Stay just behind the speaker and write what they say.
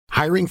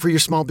Hiring for your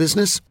small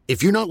business?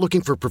 If you're not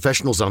looking for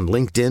professionals on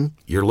LinkedIn,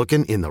 you're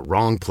looking in the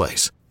wrong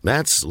place.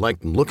 That's like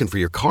looking for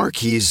your car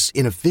keys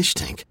in a fish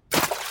tank.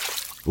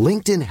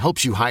 LinkedIn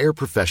helps you hire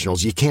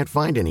professionals you can't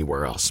find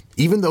anywhere else,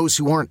 even those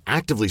who aren't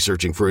actively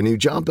searching for a new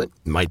job but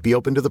might be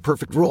open to the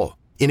perfect role.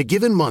 In a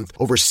given month,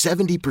 over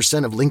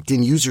 70% of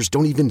LinkedIn users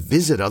don't even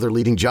visit other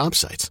leading job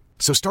sites.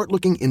 So start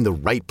looking in the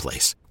right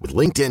place. With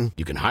LinkedIn,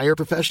 you can hire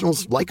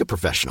professionals like a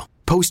professional.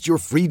 Post your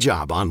free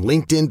job on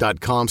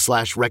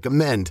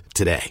linkedin.com/recommend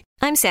today.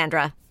 I'm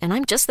Sandra, and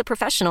I'm just the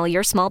professional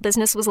your small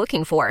business was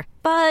looking for.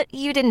 But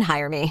you didn't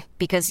hire me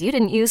because you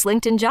didn't use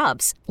LinkedIn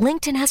Jobs.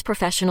 LinkedIn has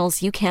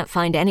professionals you can't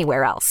find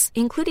anywhere else,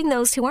 including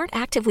those who aren't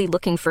actively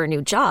looking for a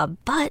new job,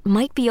 but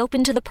might be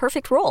open to the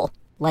perfect role,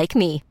 like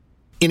me.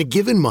 In a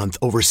given month,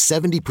 over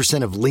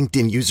 70% of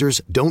LinkedIn users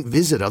don't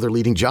visit other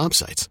leading job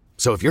sites.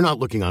 So if you're not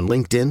looking on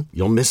LinkedIn,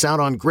 you'll miss out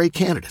on great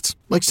candidates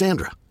like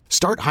Sandra.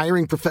 Start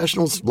hiring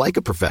professionals like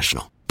a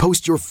professional.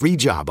 Post your free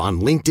job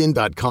on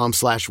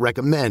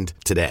linkedin.com/recommend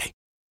today.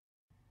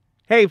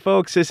 Hey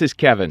folks, this is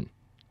Kevin.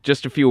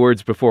 Just a few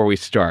words before we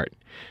start.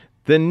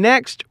 The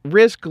next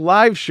Risk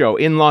Live show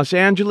in Los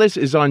Angeles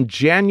is on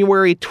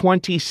January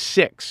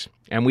 26th,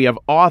 and we have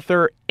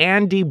author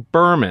Andy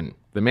Berman,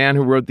 the man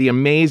who wrote the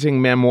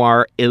amazing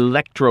memoir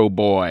Electro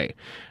Boy.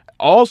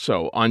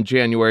 Also on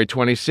January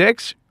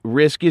 26th,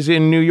 Risk is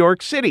in New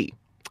York City.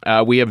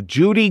 We have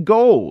Judy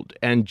Gold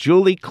and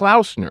Julie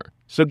Klausner.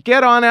 So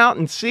get on out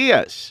and see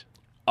us.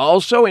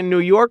 Also in New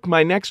York,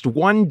 my next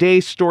one-day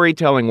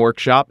storytelling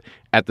workshop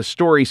at the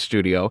Story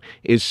Studio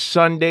is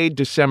Sunday,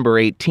 December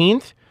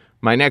 18th.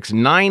 My next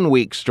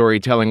 9-week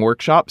storytelling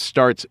workshop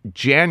starts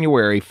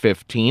January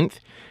 15th.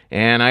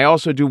 And I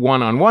also do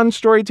one-on-one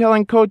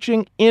storytelling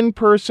coaching in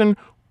person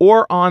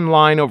or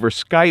online over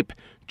Skype.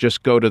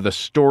 Just go to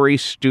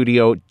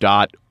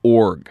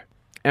thestorystudio.org.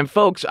 And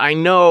folks, I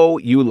know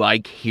you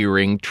like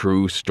hearing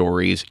true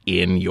stories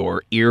in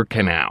your ear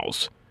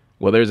canals.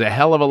 Well, there's a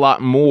hell of a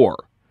lot more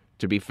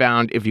to be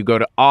found if you go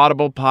to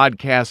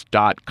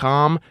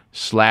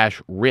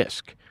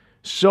audiblepodcast.com/risk.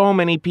 So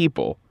many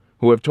people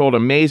who have told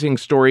amazing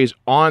stories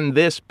on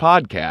this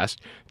podcast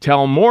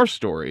tell more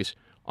stories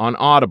on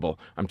Audible.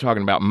 I'm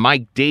talking about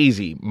Mike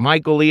Daisey,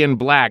 Michael Ian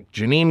Black,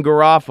 Janine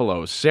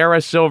Garofalo, Sarah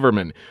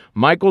Silverman,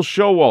 Michael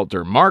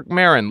Showalter, Mark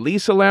Maron,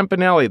 Lisa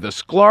Lampanelli, the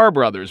Sklar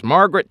Brothers,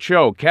 Margaret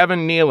Cho,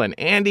 Kevin Nealon,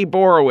 Andy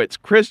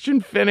Borowitz, Christian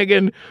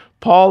Finnegan,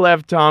 Paul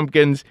F.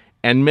 Tompkins,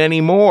 and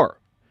many more.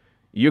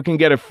 You can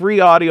get a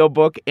free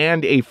audiobook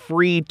and a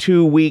free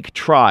 2-week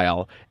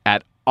trial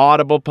at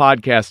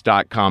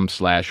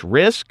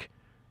audiblepodcast.com/risk.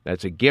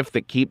 That's a gift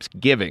that keeps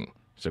giving,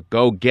 so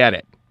go get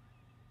it.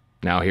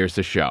 Now here's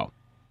the show.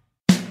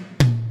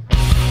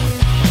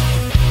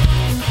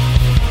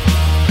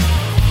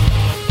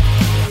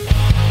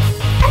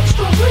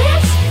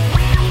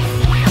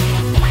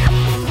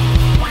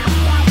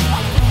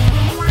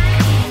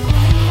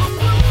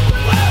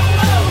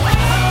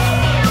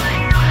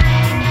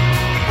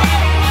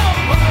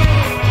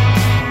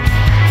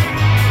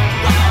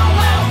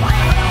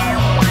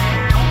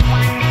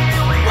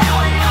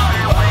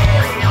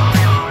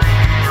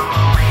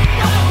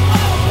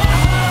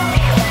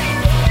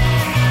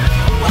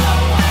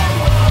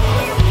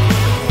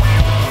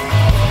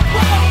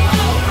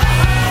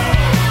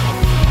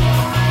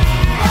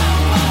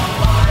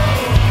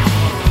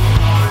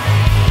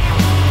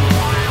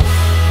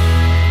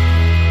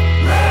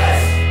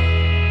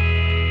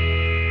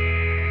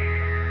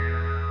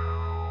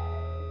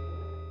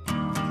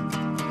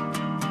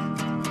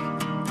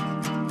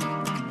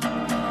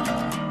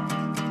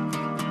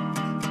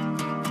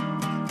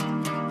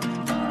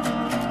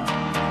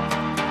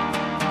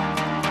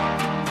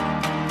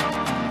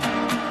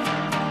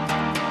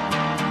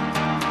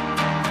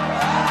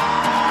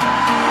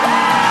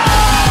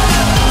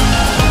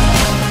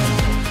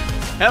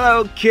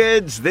 Hello,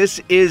 kids. This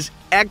is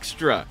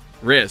Extra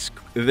Risk,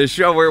 the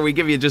show where we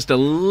give you just a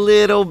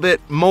little bit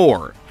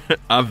more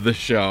of the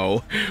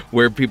show,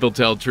 where people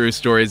tell true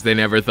stories they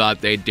never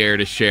thought they'd dare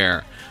to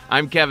share.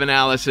 I'm Kevin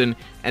Allison,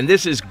 and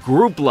this is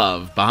Group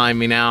Love behind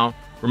me now.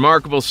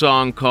 Remarkable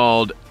song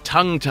called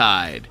Tongue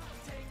Tied.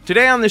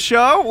 Today on the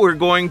show, we're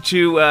going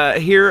to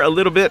hear a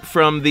little bit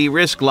from the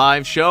Risk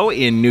Live show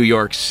in New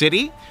York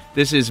City.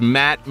 This is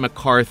Matt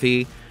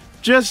McCarthy.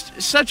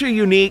 Just such a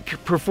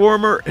unique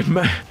performer.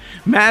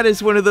 Matt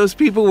is one of those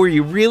people where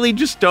you really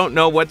just don't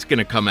know what's going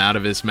to come out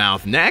of his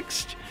mouth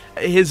next.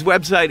 His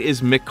website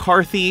is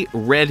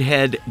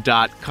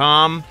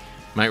mccarthyredhead.com.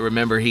 Might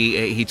remember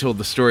he told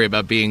the story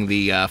about being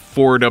the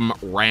Fordham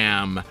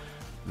Ram,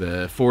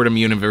 the Fordham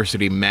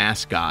University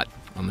mascot,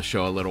 on the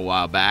show a little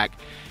while back.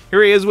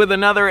 Here he is with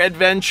another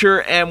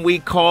adventure, and we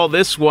call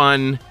this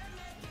one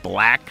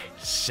Black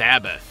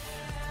Sabbath.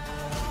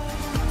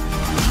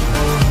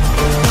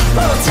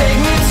 Oh, take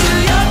me to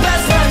your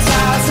best friend's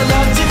house. I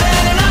loved you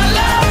then and I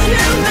love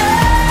you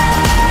now.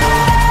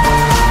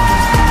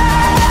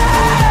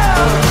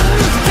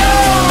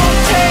 Don't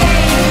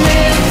take me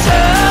to the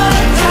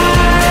time.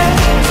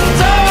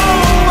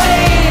 Don't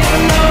wait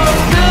for no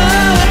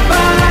goodbye.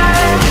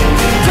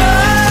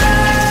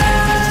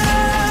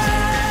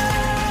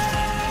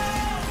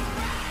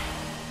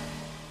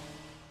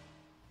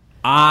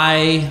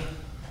 I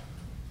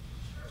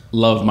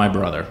love my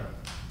brother.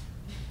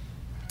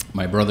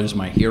 My brother's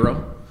my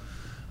hero.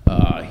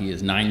 He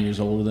is 9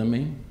 years older than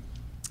me.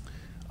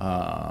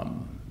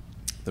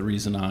 The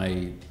reason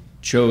I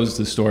chose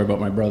the story about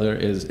my brother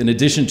is, in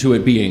addition to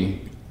it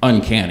being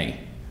uncanny,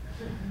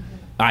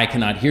 I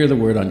cannot hear the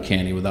word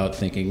uncanny without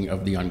thinking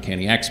of the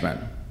Uncanny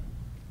X-Men.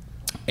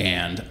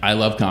 And I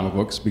love comic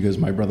books because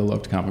my brother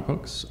loved comic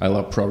books. I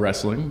love pro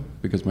wrestling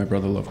because my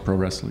brother loved pro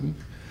wrestling.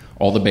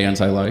 All the bands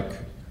I like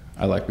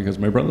because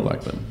my brother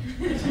liked them.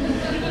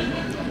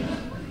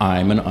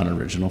 I'm an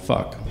unoriginal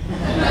fuck.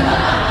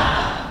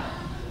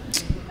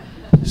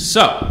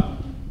 So,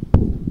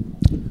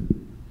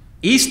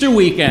 Easter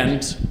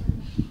weekend,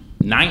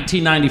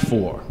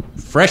 1994,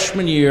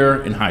 freshman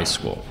year in high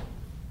school.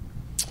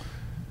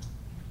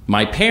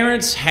 My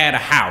parents had a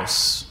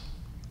house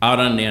out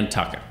on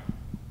Nantucket,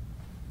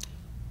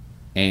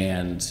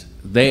 and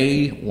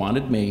they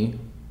wanted me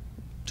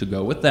to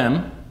go with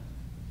them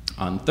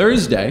on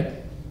Thursday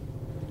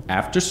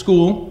after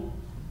school,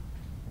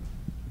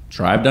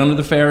 drive down to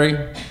the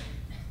ferry,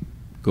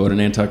 go to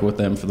Nantucket with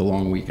them for the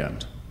long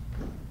weekend.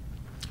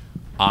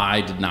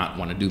 I did not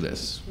want to do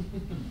this.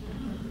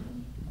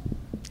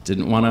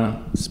 Didn't want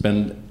to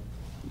spend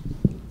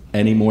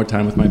any more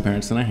time with my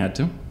parents than I had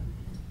to.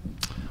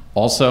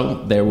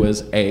 Also, there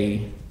was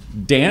a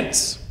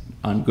dance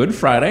on Good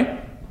Friday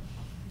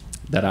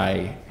that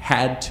I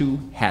had to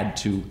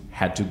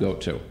go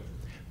to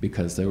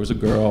because there was a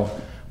girl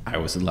I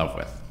was in love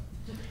with.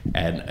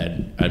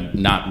 And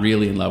not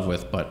really in love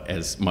with, but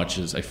as much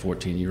as a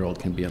 14-year-old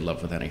can be in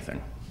love with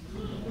anything.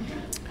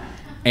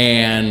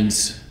 And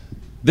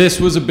this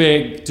was a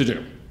big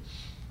to-do.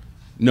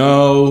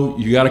 No,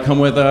 you got to come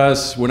with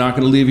us. We're not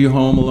going to leave you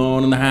home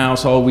alone in the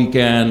house all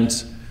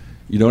weekend.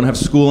 You don't have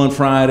school on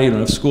Friday. You don't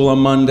have school on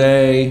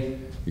Monday.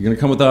 You're going to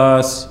come with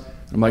us.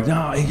 I'm like,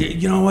 no,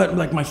 you know what?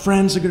 Like, my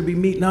friends are going to be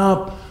meeting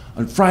up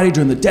on Friday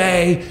during the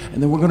day,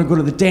 and then we're going to go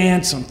to the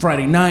dance on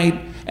Friday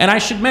night. And I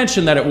should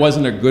mention that it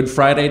wasn't a Good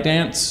Friday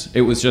dance.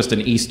 It was just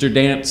an Easter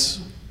dance,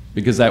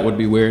 because that would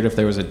be weird if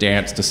there was a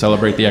dance to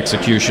celebrate the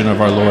execution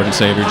of our Lord and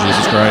Savior,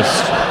 Jesus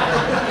Christ.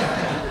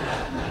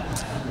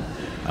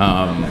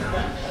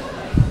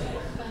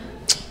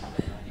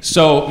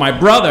 So my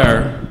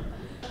brother,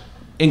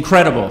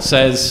 incredible,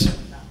 says,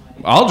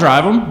 I'll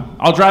drive him.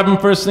 I'll drive him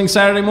first thing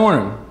Saturday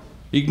morning.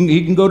 He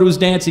can go to his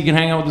dance. He can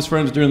hang out with his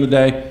friends during the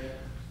day.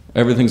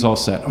 Everything's all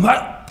set. I'm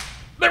like,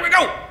 there we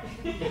go.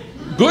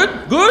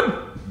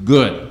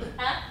 Good.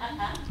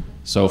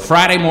 So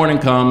Friday morning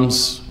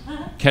comes,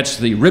 catch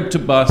the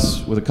Ribta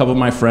bus with a couple of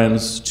my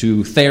friends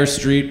to Thayer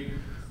Street,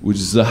 which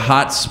is a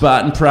hot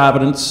spot in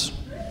Providence.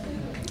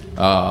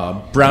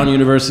 Brown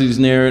University's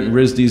near it, and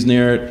RISD's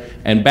near it.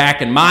 And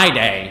back in my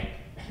day,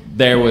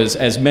 there was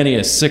as many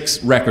as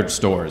 6 record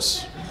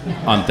stores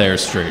on Thayer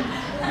Street.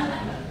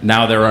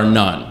 Now there are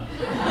none.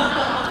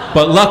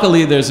 But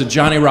luckily, there's a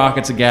Johnny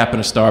Rockets, a Gap, and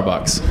a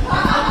Starbucks.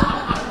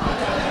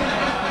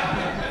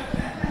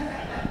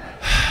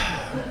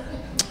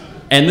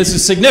 And this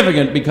is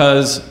significant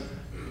because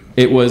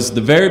it was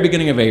the very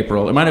beginning of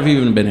April. It might have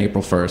even been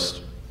April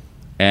 1st.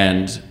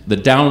 And The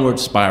Downward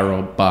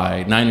Spiral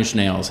by Nine Inch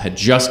Nails had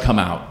just come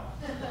out.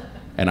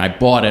 And I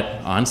bought it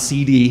on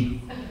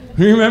CD.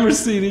 You remember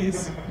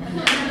CDs?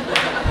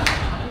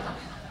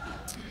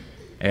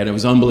 And it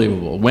was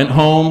unbelievable. Went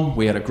home.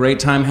 We had a great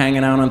time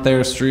hanging out on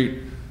Thayer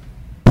Street.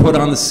 Put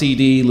on the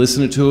CD,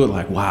 listening to it,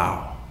 like,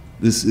 wow,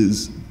 this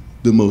is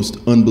the most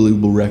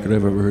unbelievable record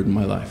I've ever heard in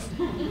my life.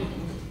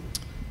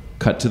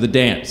 Cut to the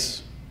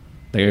dance.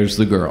 There's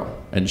the girl.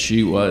 And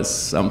she was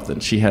something.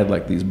 She had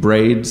like these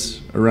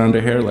braids around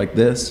her hair like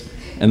this.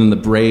 And then the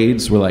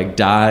braids were like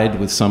dyed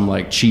with some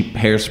like cheap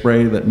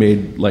hairspray that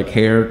made like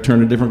hair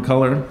turn a different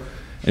color. And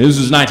this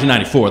was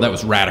 1994. That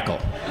was radical.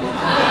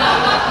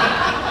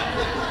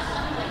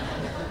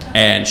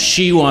 And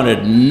she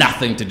wanted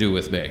nothing to do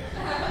with me.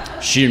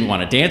 She didn't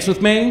want to dance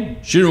with me.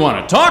 She didn't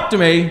want to talk to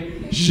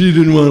me. She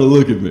didn't want to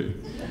look at me.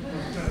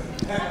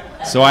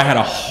 So I had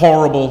a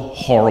horrible,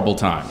 horrible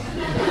time.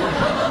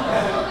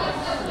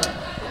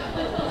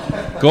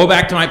 Go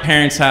back to my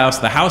parents' house.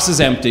 The house is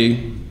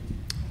empty.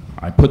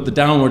 I put The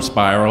Downward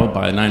Spiral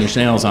by Nine Inch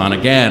Nails on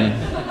again,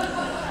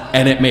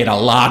 and it made a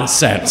lot of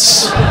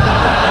sense.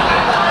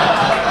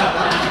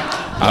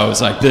 I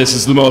was like, this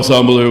is the most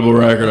unbelievable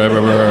record I've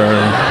ever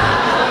heard.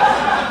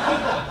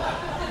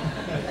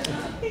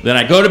 Then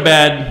I go to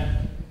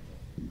bed,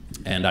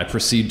 and I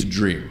proceed to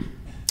dream.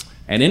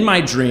 And in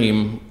my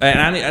dream, and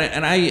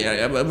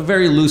I'm a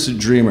very lucid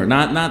dreamer.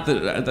 Not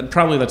that,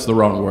 probably that's the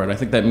wrong word. I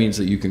think that means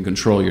that you can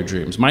control your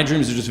dreams. My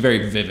dreams are just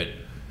very vivid.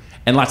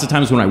 And lots of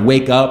times when I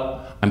wake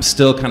up, I'm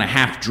still kind of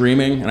half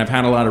dreaming, and I've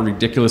had a lot of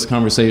ridiculous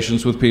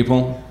conversations with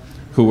people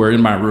who were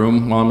in my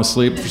room while I'm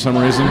asleep for some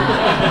reason.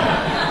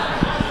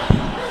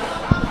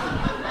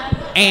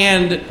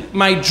 And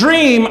my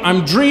dream,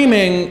 I'm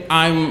dreaming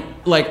I'm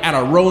like at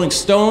a Rolling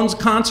Stones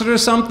concert or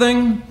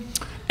something,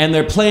 and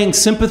they're playing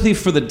Sympathy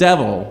for the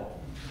Devil,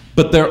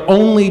 but they're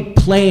only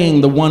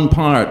playing the one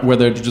part where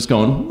they're just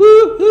going,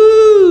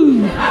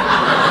 woo-hoo,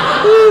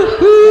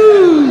 woo-hoo.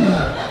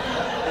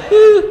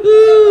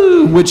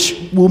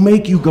 which will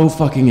make you go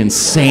fucking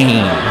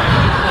insane.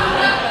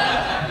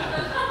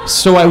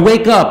 So I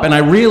wake up and I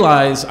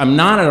realize I'm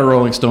not at a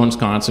Rolling Stones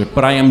concert,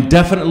 but I am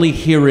definitely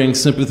hearing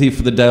Sympathy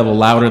for the Devil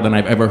louder than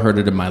I've ever heard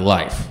it in my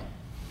life.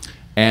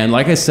 And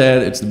like I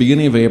said, it's the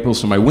beginning of April,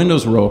 so my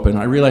windows were open.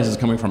 I realize it's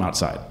coming from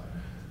outside.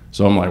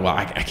 So I'm like, well,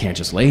 I can't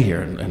just lay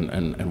here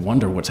and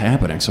wonder what's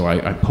happening. So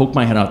I poke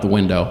my head out the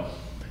window.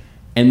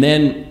 And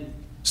then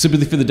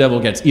Sympathy for the Devil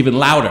gets even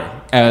louder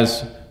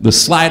as the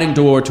sliding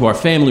door to our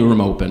family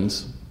room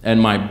opens,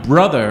 and my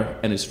brother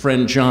and his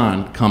friend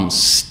John come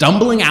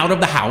stumbling out of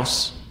the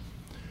house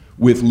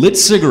with lit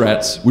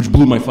cigarettes, which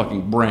blew my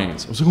fucking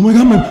brains. I was like, oh my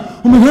God,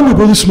 my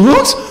brother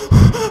smokes?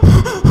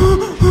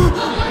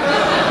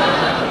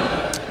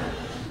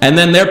 And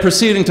then they're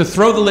proceeding to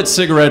throw the lit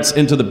cigarettes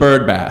into the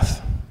bird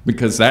bath,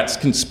 because that's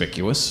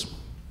conspicuous.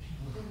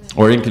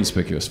 Or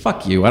inconspicuous.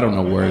 Fuck you, I don't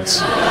know words.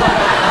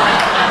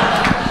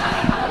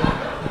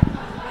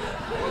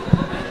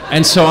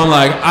 And so I'm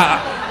like,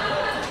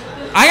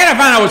 I gotta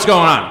find out what's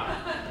going on.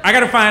 I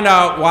gotta find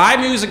out why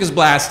music is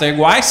blasting,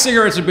 why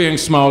cigarettes are being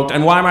smoked,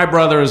 and why my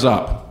brother is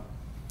up.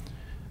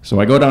 So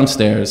I go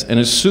downstairs, and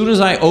as soon as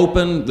I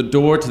open the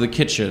door to the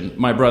kitchen,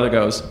 my brother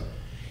goes,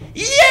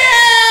 yeah!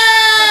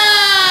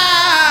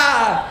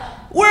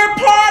 We're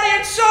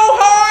partying so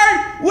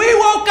hard, we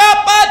woke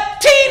up a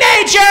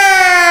teenager!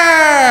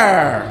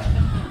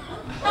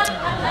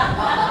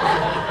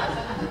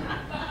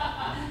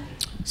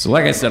 So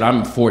like I said,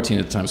 I'm 14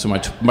 at the time, so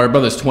my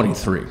brother's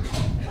 23,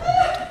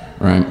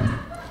 right?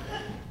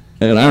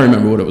 And I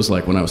remember what it was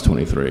like when I was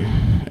 23,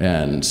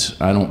 and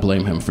I don't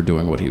blame him for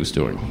doing what he was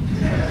doing.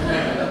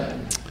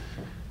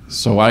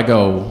 So I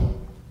go,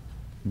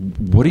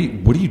 what are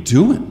you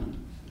doing?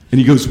 And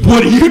he goes,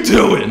 what are you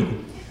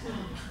doing?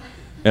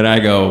 And I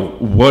go,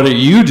 what are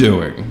you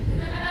doing?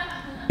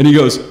 And he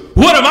goes,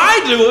 what am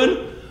I doing?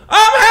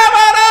 I'm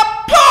having a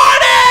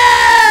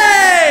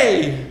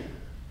party!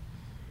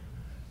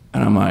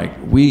 And I'm like,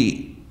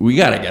 we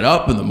gotta get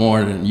up in the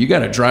morning. You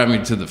gotta drive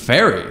me to the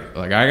ferry.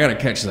 Like, I gotta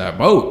catch that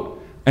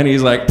boat. And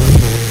he's like,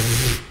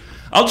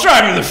 I'll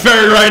drive you to the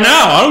ferry right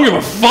now. I don't give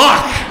a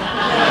fuck.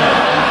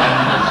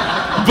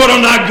 But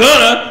I'm not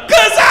gonna,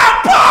 'cause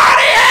I'm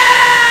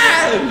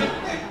partying!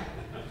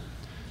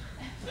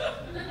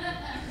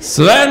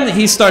 So then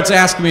he starts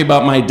asking me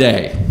about my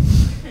day.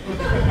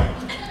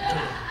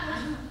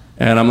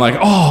 And I'm like,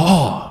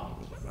 oh,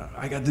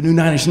 I got the new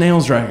Nine Inch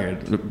Nails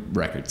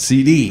record,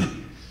 CD.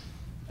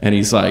 And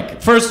he's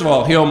like, first of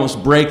all, he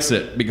almost breaks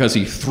it because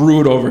he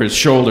threw it over his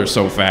shoulder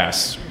so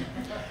fast.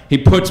 He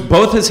puts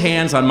both his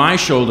hands on my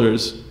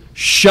shoulders,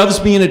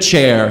 shoves me in a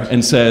chair,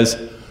 and says,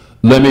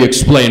 let me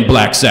explain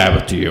Black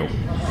Sabbath to you.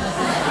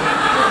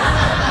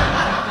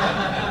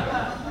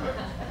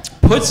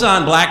 Puts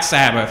on Black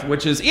Sabbath,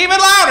 which is even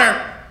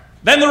louder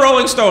than the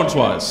Rolling Stones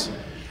was.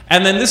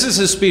 And then this is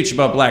his speech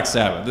about Black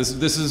Sabbath.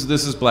 This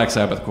is Black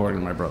Sabbath according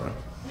to my brother.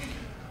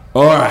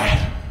 All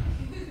right.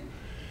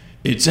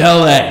 It's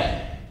LA.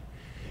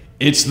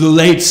 It's the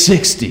late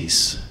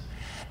 60s.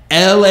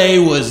 LA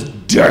was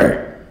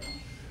dirt.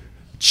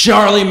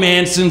 Charlie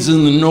Manson's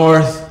in the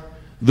north,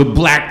 the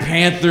Black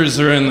Panthers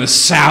are in the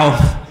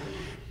south,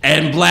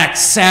 and Black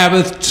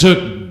Sabbath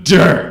took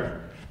dirt.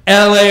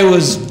 LA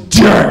was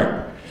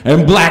dirt,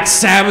 and Black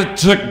Sabbath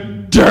took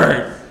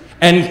dirt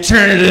and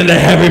turned it into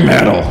heavy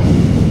metal.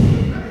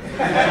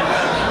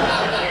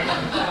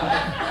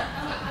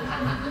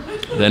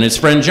 Then his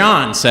friend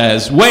John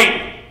says,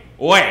 wait,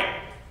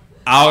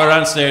 I'll go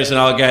downstairs and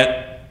I'll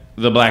get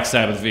the Black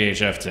Sabbath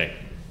VHF tape.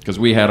 Because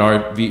we had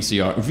our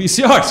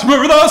VCRs,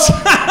 remember those?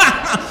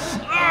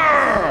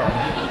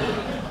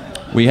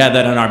 We had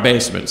that in our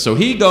basement. So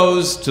he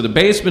goes to the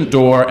basement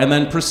door and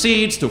then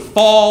proceeds to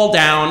fall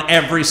down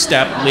every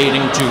step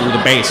leading to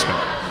the basement.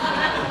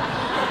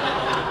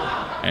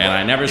 And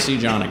I never see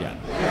John again.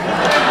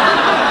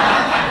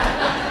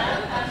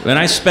 Then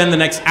I spend the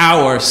next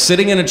hour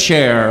sitting in a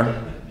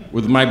chair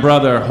with my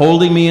brother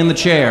holding me in the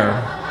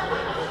chair,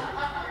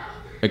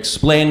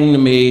 explaining to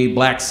me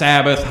Black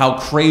Sabbath, how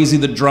crazy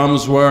the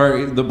drums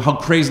were, how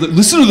crazy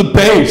listen to the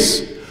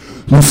bass!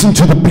 Listen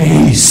to the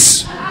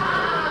bass!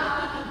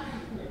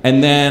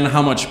 And then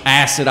how much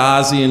acid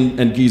Ozzy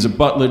and Geezer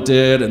Butler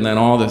did, and then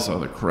all this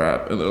other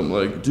crap. And then I'm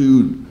like,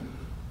 dude,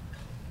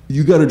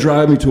 you gotta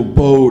drive me to a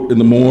boat in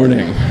the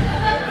morning.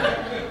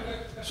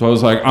 So I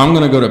was like, I'm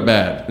gonna go to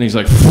bed. And he's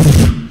like,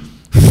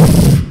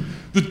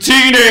 the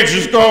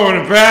teenager's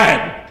going to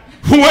bed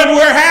when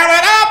we're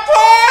having a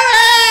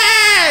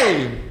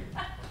party!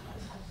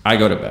 I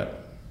go to bed.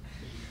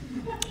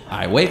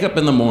 I wake up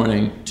in the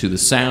morning to the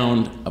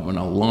sound of an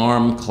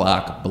alarm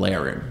clock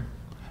blaring.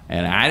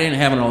 And I didn't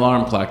have an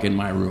alarm clock in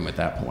my room at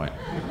that point.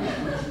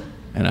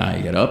 And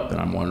I get up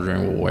and I'm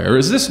wondering, well, where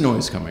is this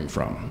noise coming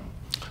from?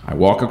 I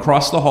walk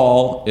across the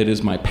hall. It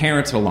is my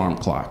parents' alarm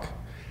clock.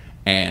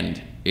 And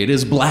it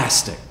is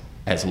blasting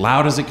as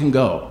loud as it can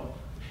go.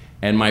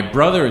 And my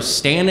brother is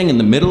standing in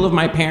the middle of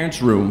my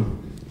parents'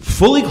 room,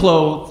 fully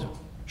clothed,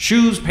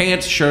 shoes,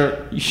 pants,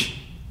 shirt,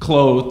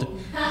 clothed,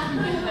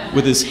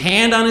 with his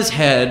hand on his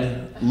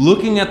head,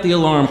 looking at the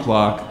alarm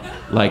clock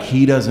like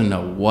he doesn't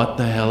know what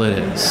the hell it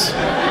is.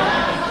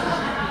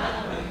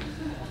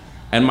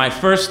 And my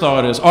first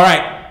thought is, all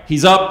right,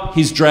 he's up,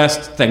 he's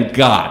dressed, thank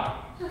God.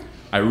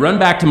 I run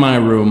back to my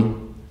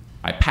room,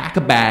 I pack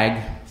a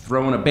bag,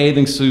 throw in a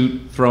bathing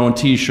suit, throw in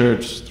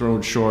t-shirts, throw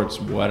in shorts,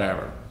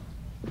 whatever.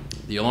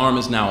 The alarm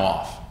is now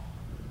off.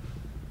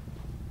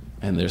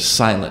 And there's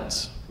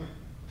silence.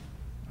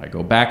 I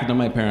go back into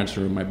my parents'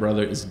 room. My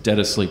brother is dead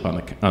asleep on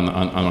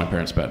my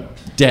parents' bed.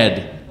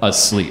 Dead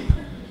asleep.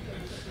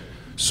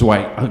 So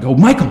I go,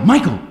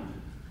 Michael,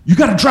 you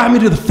gotta drive me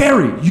to the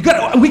ferry. We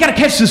gotta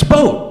catch this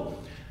boat.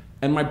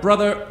 And my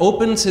brother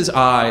opens his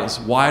eyes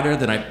wider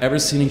than I've ever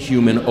seen a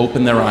human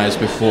open their eyes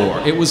before.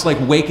 It was like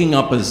waking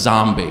up a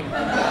zombie.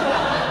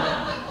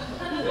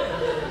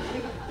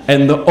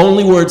 And the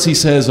only words he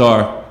says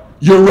are,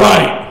 "You're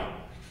right,"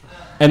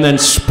 and then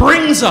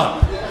springs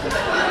up.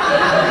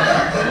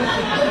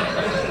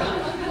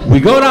 We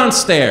go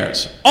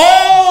downstairs.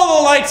 All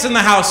the lights in the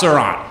house are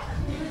on.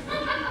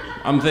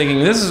 I'm thinking,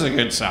 this is a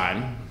good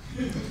sign.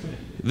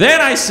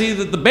 Then I see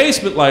that the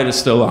basement light is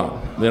still on.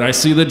 Then I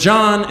see that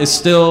John is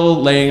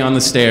still laying on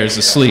the stairs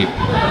asleep.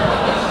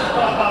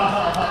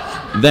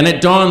 Then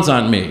it dawns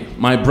on me.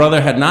 My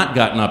brother had not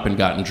gotten up and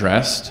gotten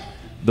dressed.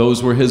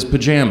 Those were his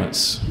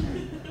pajamas.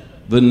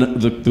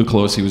 The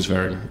clothes he was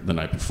wearing the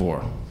night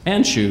before.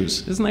 And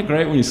shoes. Isn't that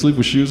great when you sleep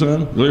with shoes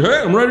on? You're like,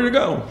 hey, I'm ready to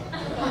go.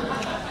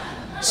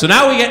 So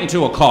now we get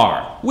into a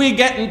car.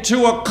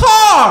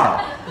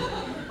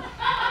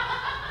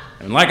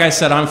 And like I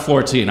said, I'm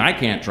 14. I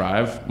can't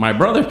drive. My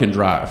brother can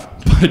drive.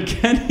 But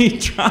can he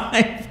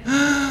drive?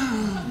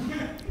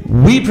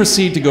 We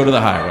proceed to go to the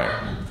highway.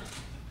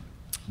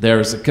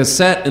 There's a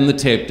cassette in the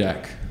tape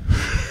deck.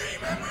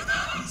 Remember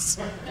those?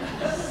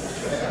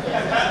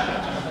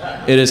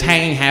 It is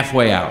hanging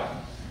halfway out.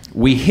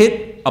 We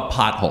hit a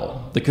pothole.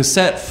 The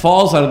cassette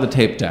falls out of the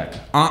tape deck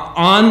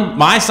on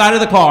my side of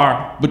the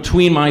car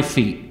between my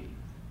feet.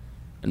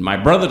 And my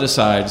brother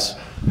decides,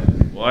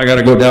 well, I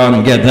gotta go down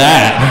and get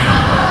that.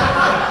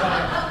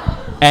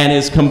 And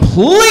is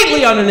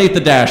completely underneath the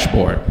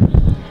dashboard.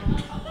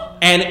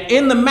 And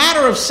in the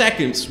matter of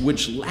seconds,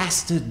 which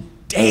lasted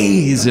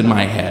days in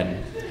my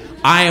head,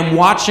 I am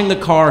watching the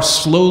car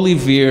slowly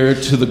veer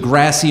to the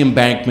grassy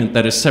embankment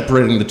that is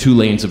separating the two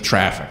lanes of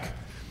traffic.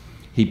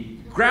 He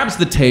grabs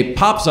the tape,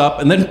 pops up,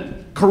 and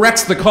then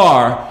corrects the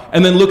car,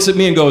 and then looks at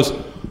me and goes,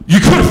 "You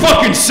could have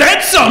fucking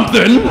said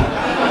something!"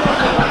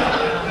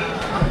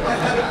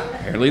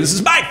 Apparently this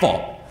is my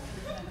fault.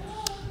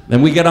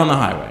 Then we get on the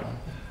highway.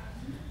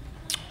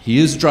 He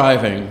is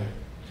driving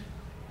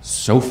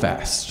so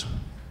fast,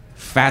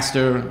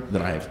 faster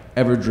than I have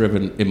ever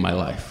driven in my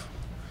life.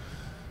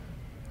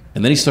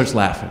 And then he starts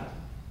laughing.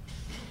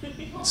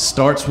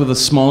 Starts with a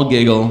small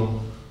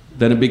giggle,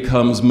 then it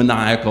becomes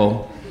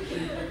maniacal.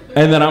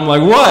 And then I'm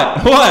like,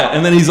 what?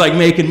 And then he's like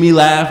making me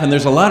laugh, and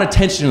there's a lot of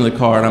tension in the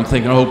car, and I'm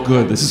thinking, oh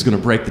good, this is gonna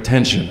break the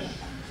tension.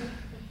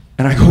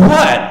 And I go,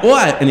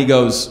 what? And he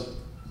goes,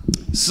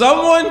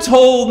 someone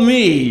told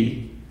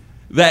me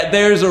that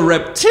there's a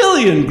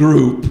reptilian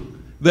group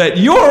that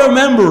you're a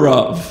member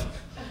of.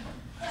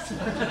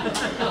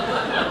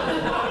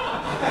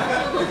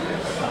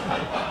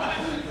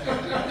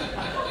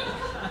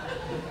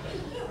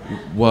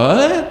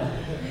 What?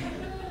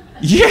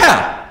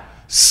 Yeah,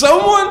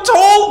 someone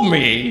told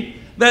me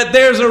that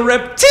there's a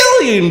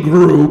reptilian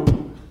group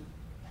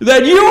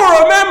that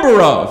you're a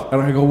member of.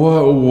 And I go,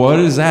 what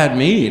does that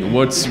mean?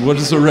 What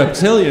is a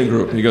reptilian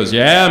group? And he goes,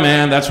 yeah,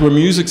 man, that's where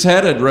music's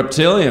headed,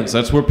 reptilians.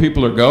 That's where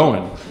people are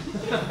going.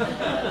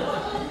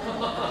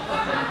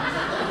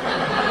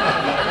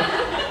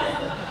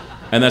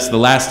 And that's the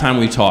last time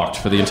we talked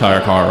for the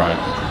entire car ride.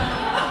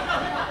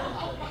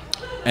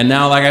 And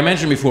now, like I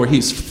mentioned before,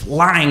 he's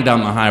flying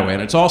down the highway,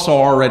 and it's also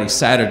already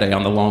Saturday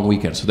on the long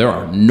weekend, so there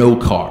are no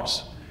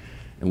cars.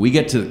 And we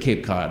get to the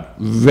Cape Cod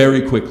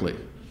very quickly,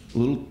 a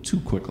little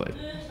too quickly.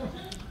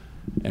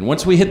 And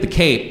once we hit the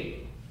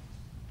Cape,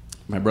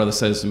 my brother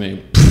says to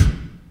me,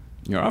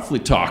 "You're awfully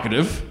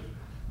talkative."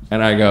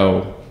 And I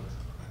go,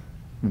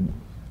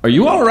 "Are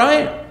you all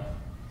right?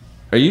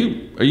 Are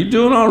you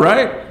doing all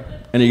right?"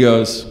 And he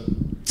goes,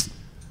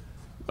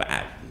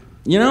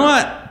 "You know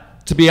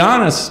what? To be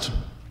honest,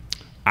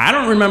 I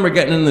don't remember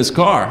getting in this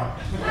car."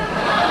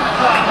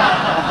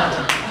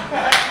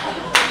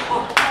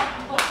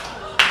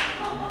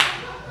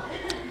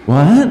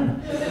 What?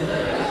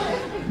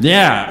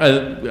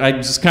 Yeah, I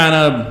just kind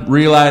of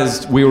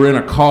realized we were in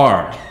a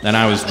car and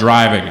I was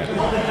driving it.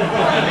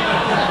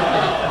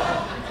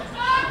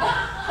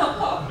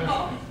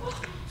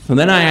 And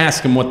then I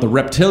asked him what the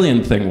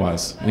reptilian thing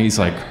was, and he's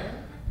like,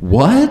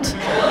 "What?"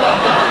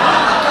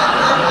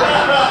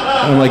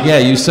 And I'm like, "Yeah,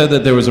 you said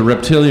that there was a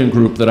reptilian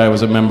group that I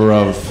was a member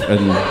of,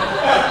 and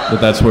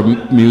that's where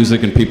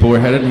music and people were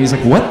headed." And he's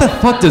like, "What the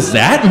fuck does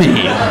that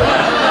mean?"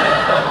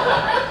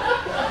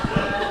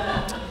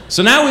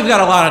 So now we've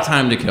got a lot of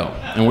time to kill,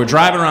 and we're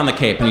driving around the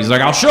Cape, and he's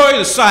like, "I'll show you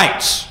the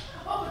sights."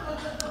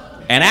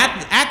 And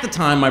at the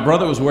time, my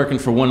brother was working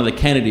for one of the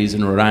Kennedys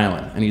in Rhode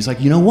Island, and he's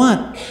like, "You know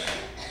what?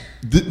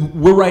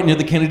 we're right near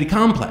the Kennedy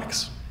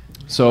complex.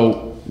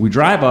 So we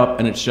drive up,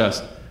 and it's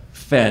just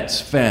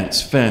fence,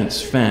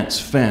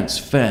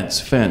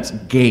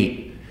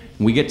 gate.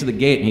 And we get to the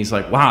gate, and he's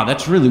like, wow,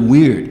 that's really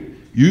weird.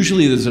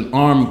 Usually there's an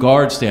armed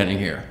guard standing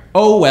here.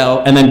 Oh, well,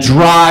 and then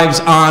drives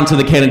onto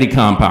the Kennedy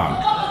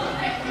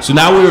compound. So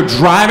now we were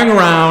driving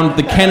around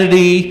the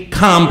Kennedy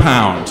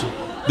compound,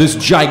 this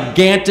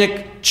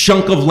gigantic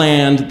chunk of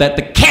land that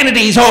the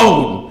Kennedys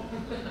own.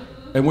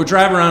 And we're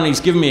driving around, and he's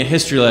giving me a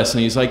history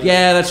lesson. He's like,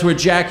 yeah, that's where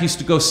Jack used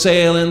to go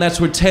sailing.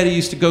 That's where Teddy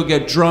used to go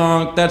get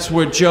drunk. That's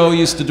where Joe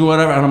used to do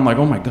whatever. And I'm like,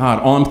 oh my God,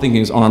 all I'm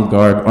thinking is armed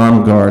guard,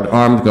 armed guard,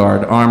 armed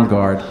guard, armed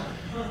guard.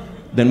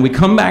 Then we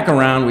come back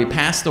around, we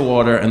pass the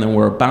water, and then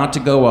we're about to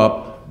go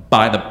up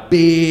by the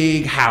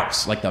big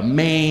house, like the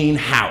main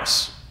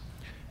house.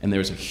 And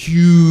there's a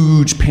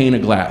huge pane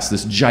of glass,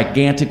 this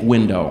gigantic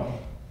window.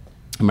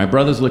 And my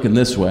brother's looking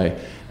this way,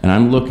 and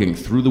I'm looking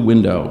through the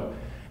window,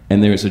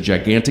 and there's a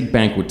gigantic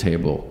banquet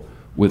table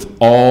with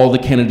all the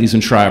Kennedys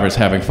and Shrivers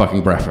having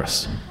fucking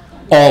breakfast.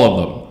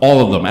 All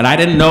of them. And I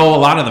didn't know a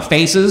lot of the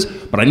faces,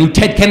 but I knew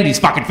Ted Kennedy's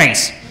fucking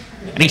face.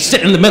 And he's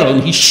sitting in the middle,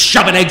 and he's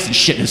shoving eggs and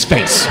shit in his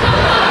face.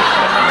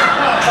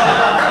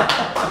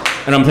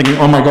 And I'm thinking,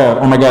 oh my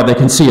God, they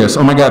can see us.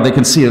 Oh my God, they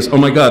can see us. Oh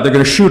my God, they're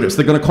gonna shoot us.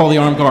 They're gonna call the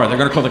armed guard. They're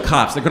gonna call the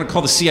cops. They're gonna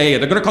call the CIA.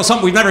 They're gonna call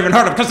something we've never even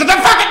heard of because they're the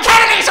fucking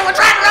Kennedys and we're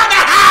driving around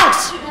their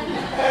house!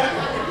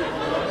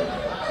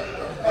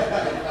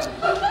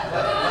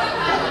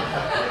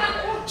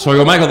 So I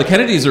go, Michael, the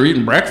Kennedys are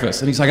eating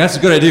breakfast. And he's like, that's a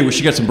good idea. We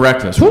should get some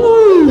breakfast.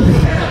 Woo!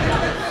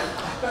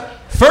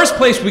 First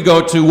place we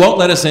go to won't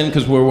let us in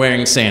because we're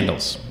wearing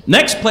sandals.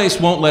 Next place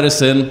won't let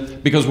us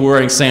in because we're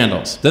wearing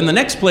sandals. Then the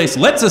next place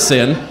lets us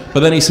in,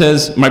 but then he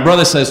says, my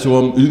brother says to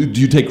him, do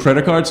you take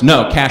credit cards?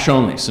 No, cash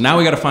only. So now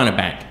we got to find a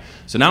bank.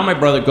 So now my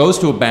brother goes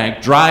to a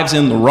bank, drives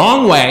in the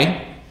wrong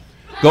way,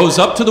 goes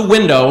up to the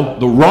window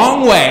the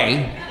wrong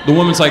way. The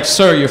woman's like,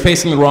 sir, you're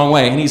facing the wrong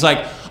way. And he's like,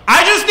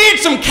 I just need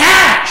some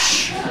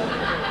cash.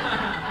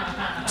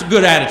 It's a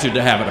good attitude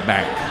to have at a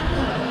bank.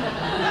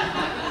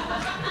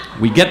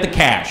 We get the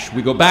cash.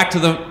 We go back to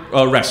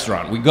the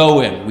restaurant. We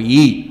go in. We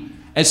eat.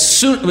 We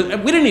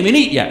didn't even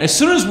eat yet. As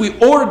soon as we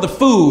ordered the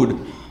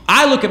food,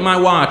 I look at my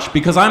watch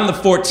because I'm the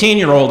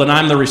 14-year-old and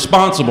I'm the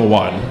responsible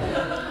one.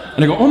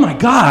 And I go, oh my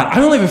God,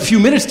 I only have a few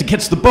minutes to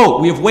catch the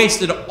boat. We have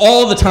wasted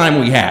all the time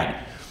we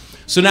had.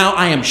 So now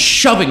I am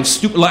shoving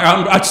suddenly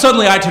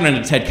I turn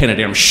into Ted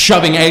Kennedy. I'm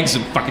shoving eggs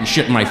and fucking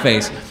shit in my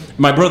face.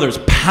 My brother's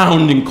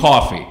pounding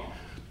coffee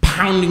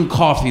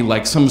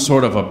like some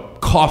sort of a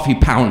coffee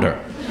pounder.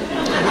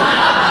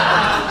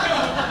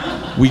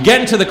 We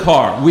get into the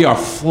car. We are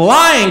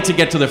flying to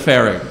get to the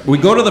ferry. We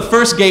go to the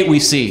first gate we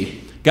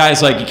see.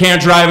 Guy's like, you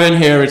can't drive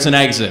in here, it's an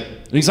exit.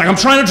 And he's like, I'm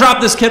trying to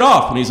drop this kid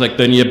off. And he's like,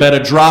 then you better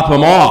drop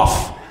him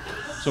off.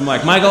 So I'm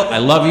like, Michael, I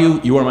love you.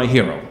 You are my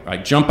hero. I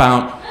jump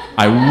out.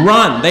 I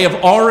run. They have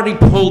already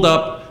pulled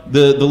up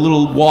the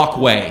little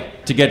walkway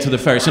to get to the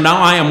ferry. So now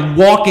I am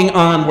walking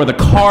on where the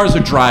cars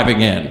are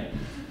driving in.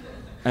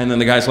 And then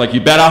the guy's like,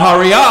 you better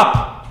hurry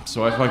up.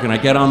 So I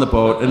get on the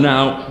boat, and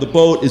now the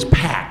boat is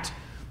packed.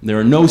 There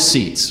are no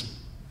seats.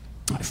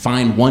 I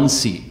find one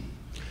seat,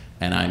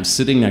 and I'm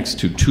sitting next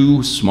to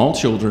two small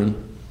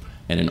children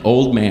and an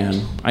old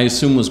man, I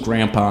assume was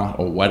grandpa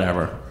or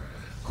whatever,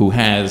 who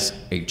has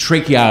a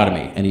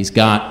tracheotomy, and he's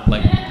got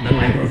like the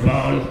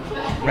microphone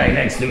right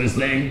next to his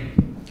thing.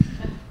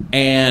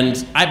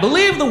 And I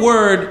believe the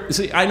word,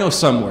 see, I know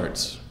some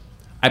words.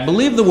 I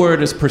believe the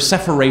word is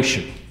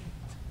perseveration.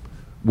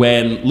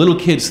 When little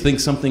kids think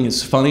something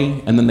is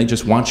funny and then they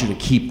just want you to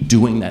keep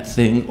doing that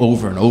thing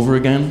over and over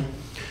again.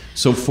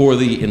 So for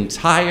the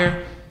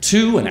entire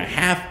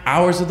 2.5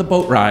 hours of the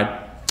boat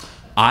ride,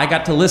 I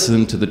got to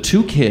listen to the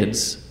two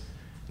kids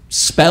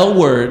spell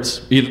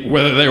words,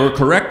 whether they were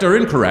correct or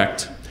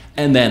incorrect,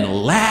 and then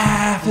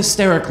laugh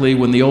hysterically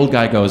when the old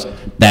guy goes,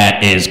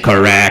 that is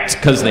correct,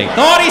 because they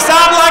thought he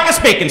sounded like a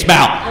speaking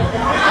spout.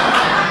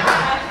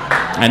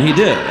 And he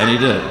did, and he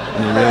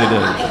really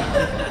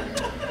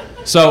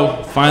did.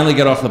 So, finally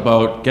get off the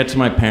boat, get to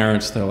my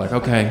parents, they're like,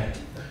 okay,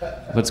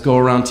 let's go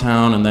around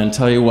town, and then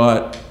tell you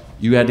what,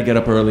 you had to get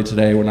up early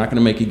today, we're not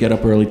gonna make you get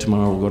up early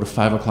tomorrow, we'll go to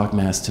 5 o'clock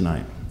Mass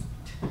tonight.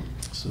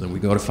 So then we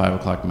go to 5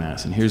 o'clock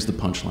Mass, and here's the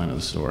punchline of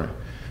the story.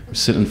 We're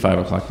sitting in 5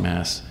 o'clock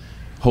Mass,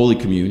 Holy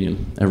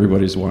Communion,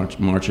 everybody's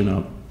marching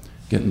up,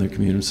 getting their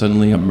communion,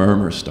 suddenly a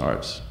murmur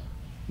starts,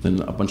 then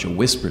a bunch of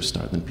whispers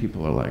start, then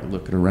people are like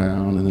looking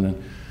around,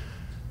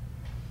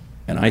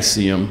 and I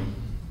see him.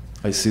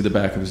 I see the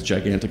back of his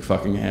gigantic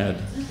fucking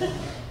head,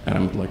 and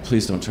I'm like,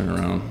 please don't turn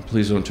around,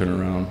 please don't turn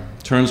around.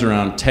 Turns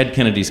around, Ted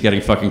Kennedy's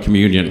getting fucking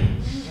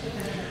communion.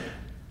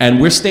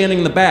 And we're standing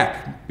in the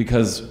back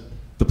because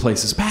the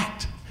place is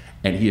packed.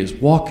 And he is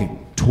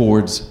walking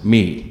towards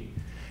me,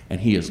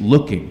 and he is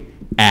looking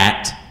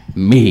at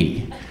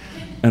me.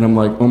 And I'm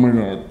like, oh my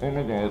God, oh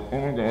my God, oh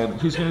my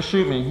God, he's gonna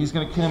shoot me, he's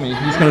gonna kill me,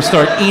 he's gonna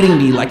start eating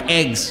me like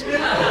eggs.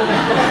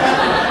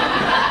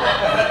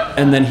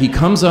 And then he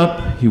comes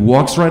up, he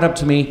walks right up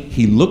to me,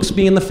 he looks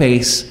me in the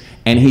face,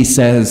 and he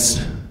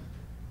says,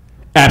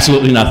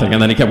 Absolutely nothing.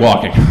 And then he kept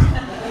walking.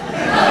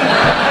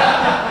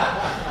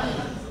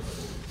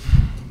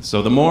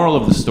 So the moral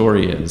of the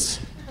story is,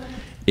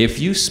 if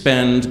you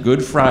spend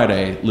Good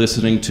Friday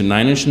listening to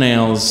Nine Inch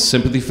Nails,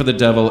 Sympathy for the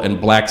Devil,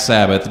 and Black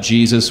Sabbath,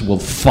 Jesus will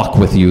fuck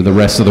with you the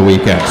rest of the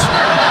weekend.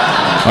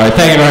 All right,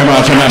 thank you very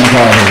much. I'm Matt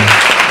McCarthy.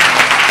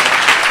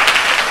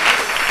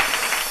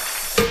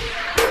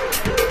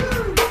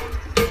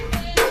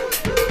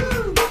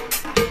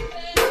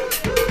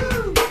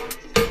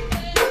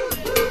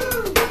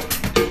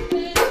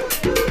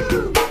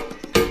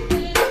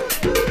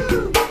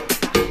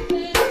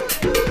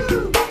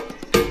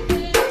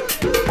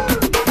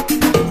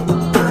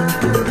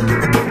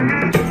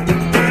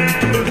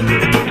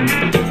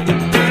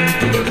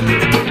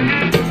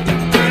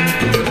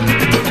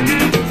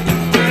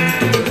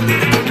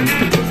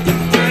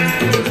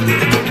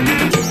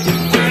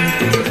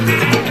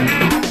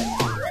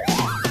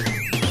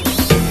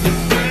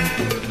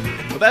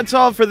 That's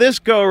all for this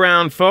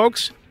go-round,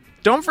 folks.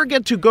 Don't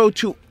forget to go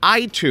to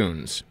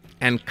iTunes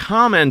and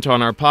comment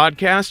on our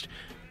podcast.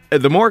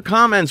 The more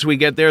comments we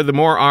get there, the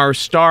more our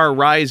star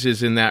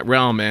rises in that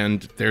realm,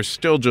 and there's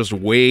still just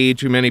way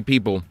too many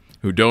people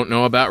who don't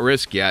know about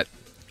Risk yet.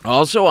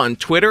 Also, on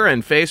Twitter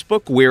and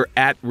Facebook, we're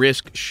at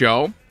Risk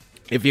Show.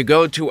 If you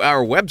go to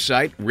our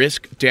website,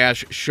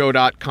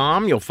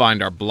 risk-show.com, you'll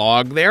find our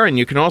blog there, and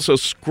you can also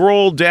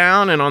scroll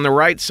down, and on the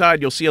right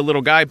side, you'll see a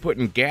little guy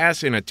putting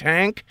gas in a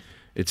tank.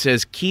 It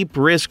says, Keep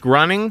Risk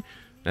Running.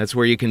 That's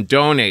where you can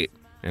donate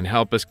and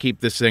help us keep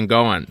this thing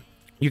going.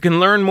 You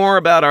can learn more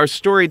about our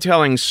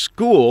storytelling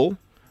school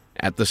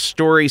at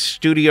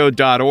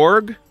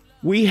thestorystudio.org.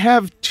 We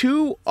have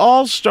 2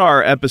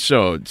 all-star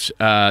episodes.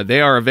 They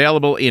are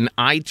available in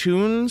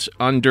iTunes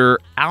under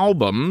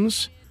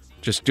Albums.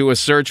 Just do a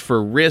search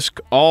for Risk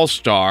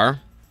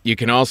All-Star. You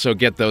can also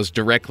get those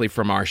directly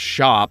from our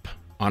shop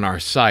on our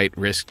site,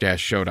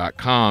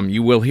 risk-show.com.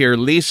 You will hear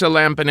Lisa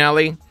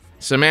Lampanelli,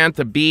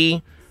 Samantha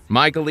B.,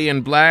 Michael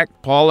Ian Black,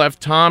 Paul F.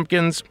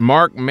 Tompkins,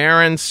 Mark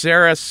Marin,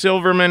 Sarah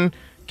Silverman,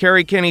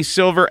 Kerry Kenny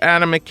Silver,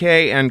 Adam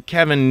McKay, and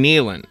Kevin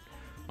Nealon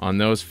on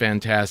those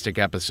fantastic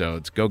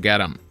episodes. Go get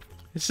them.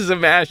 This is a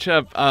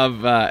mashup of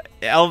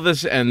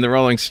Elvis and the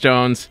Rolling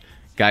Stones.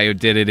 Guy who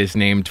did it is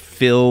named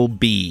Phil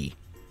B.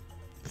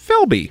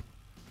 Phil B.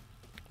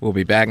 We'll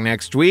be back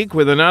next week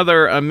with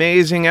another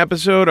amazing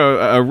episode,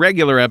 a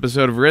regular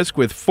episode of Risk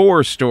with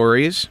 4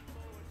 stories.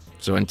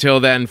 So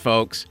until then,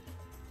 folks,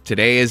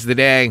 today is the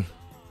day.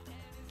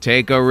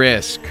 Take a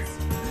risk.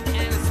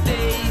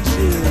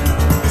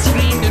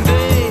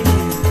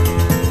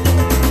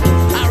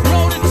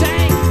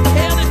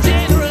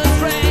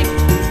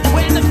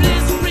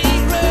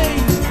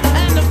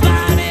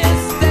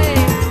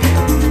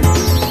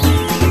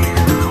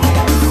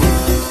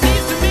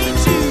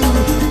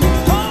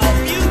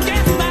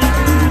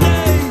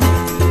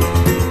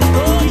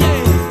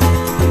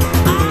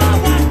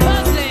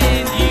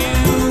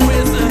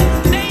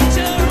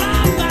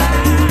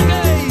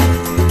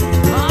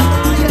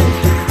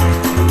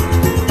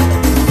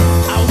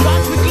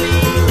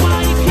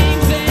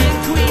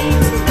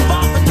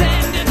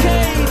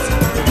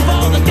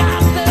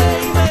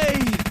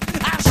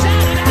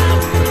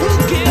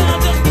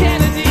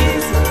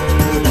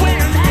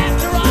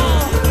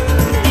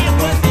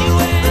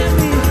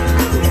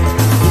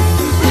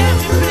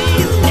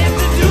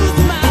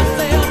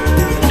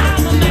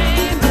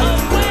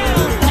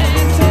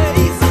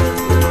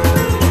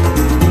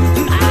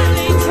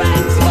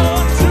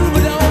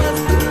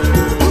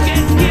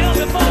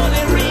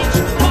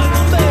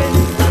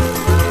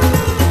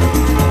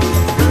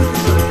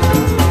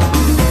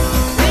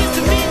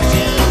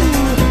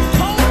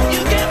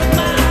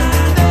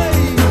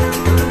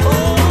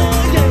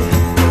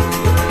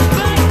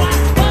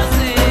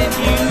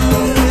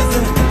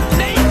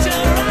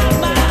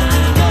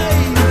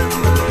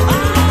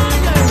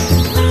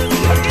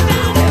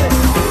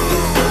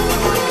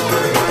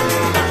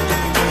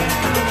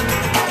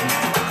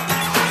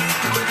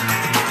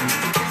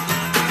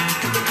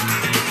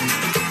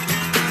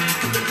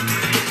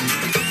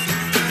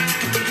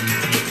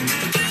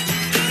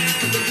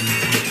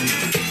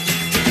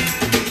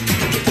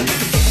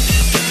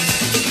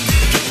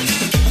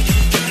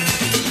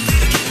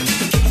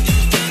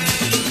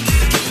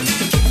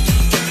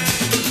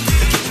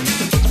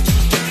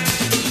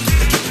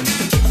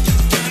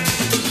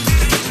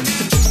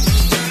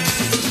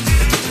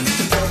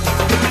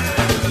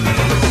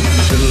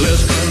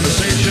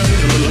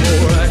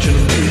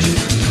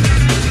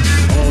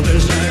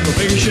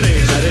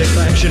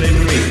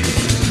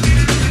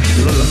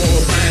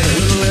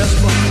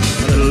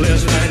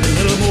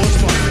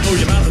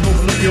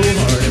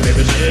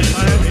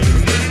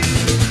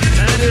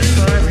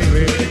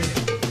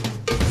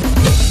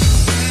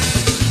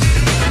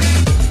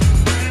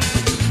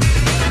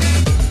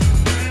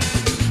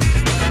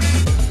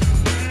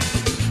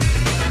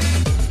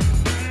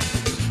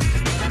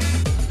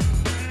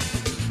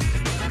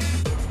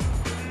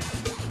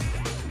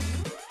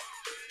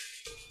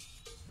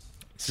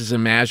 This is a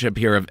mashup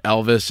here of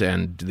Elvis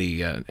and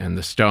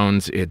the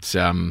Stones. It's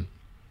the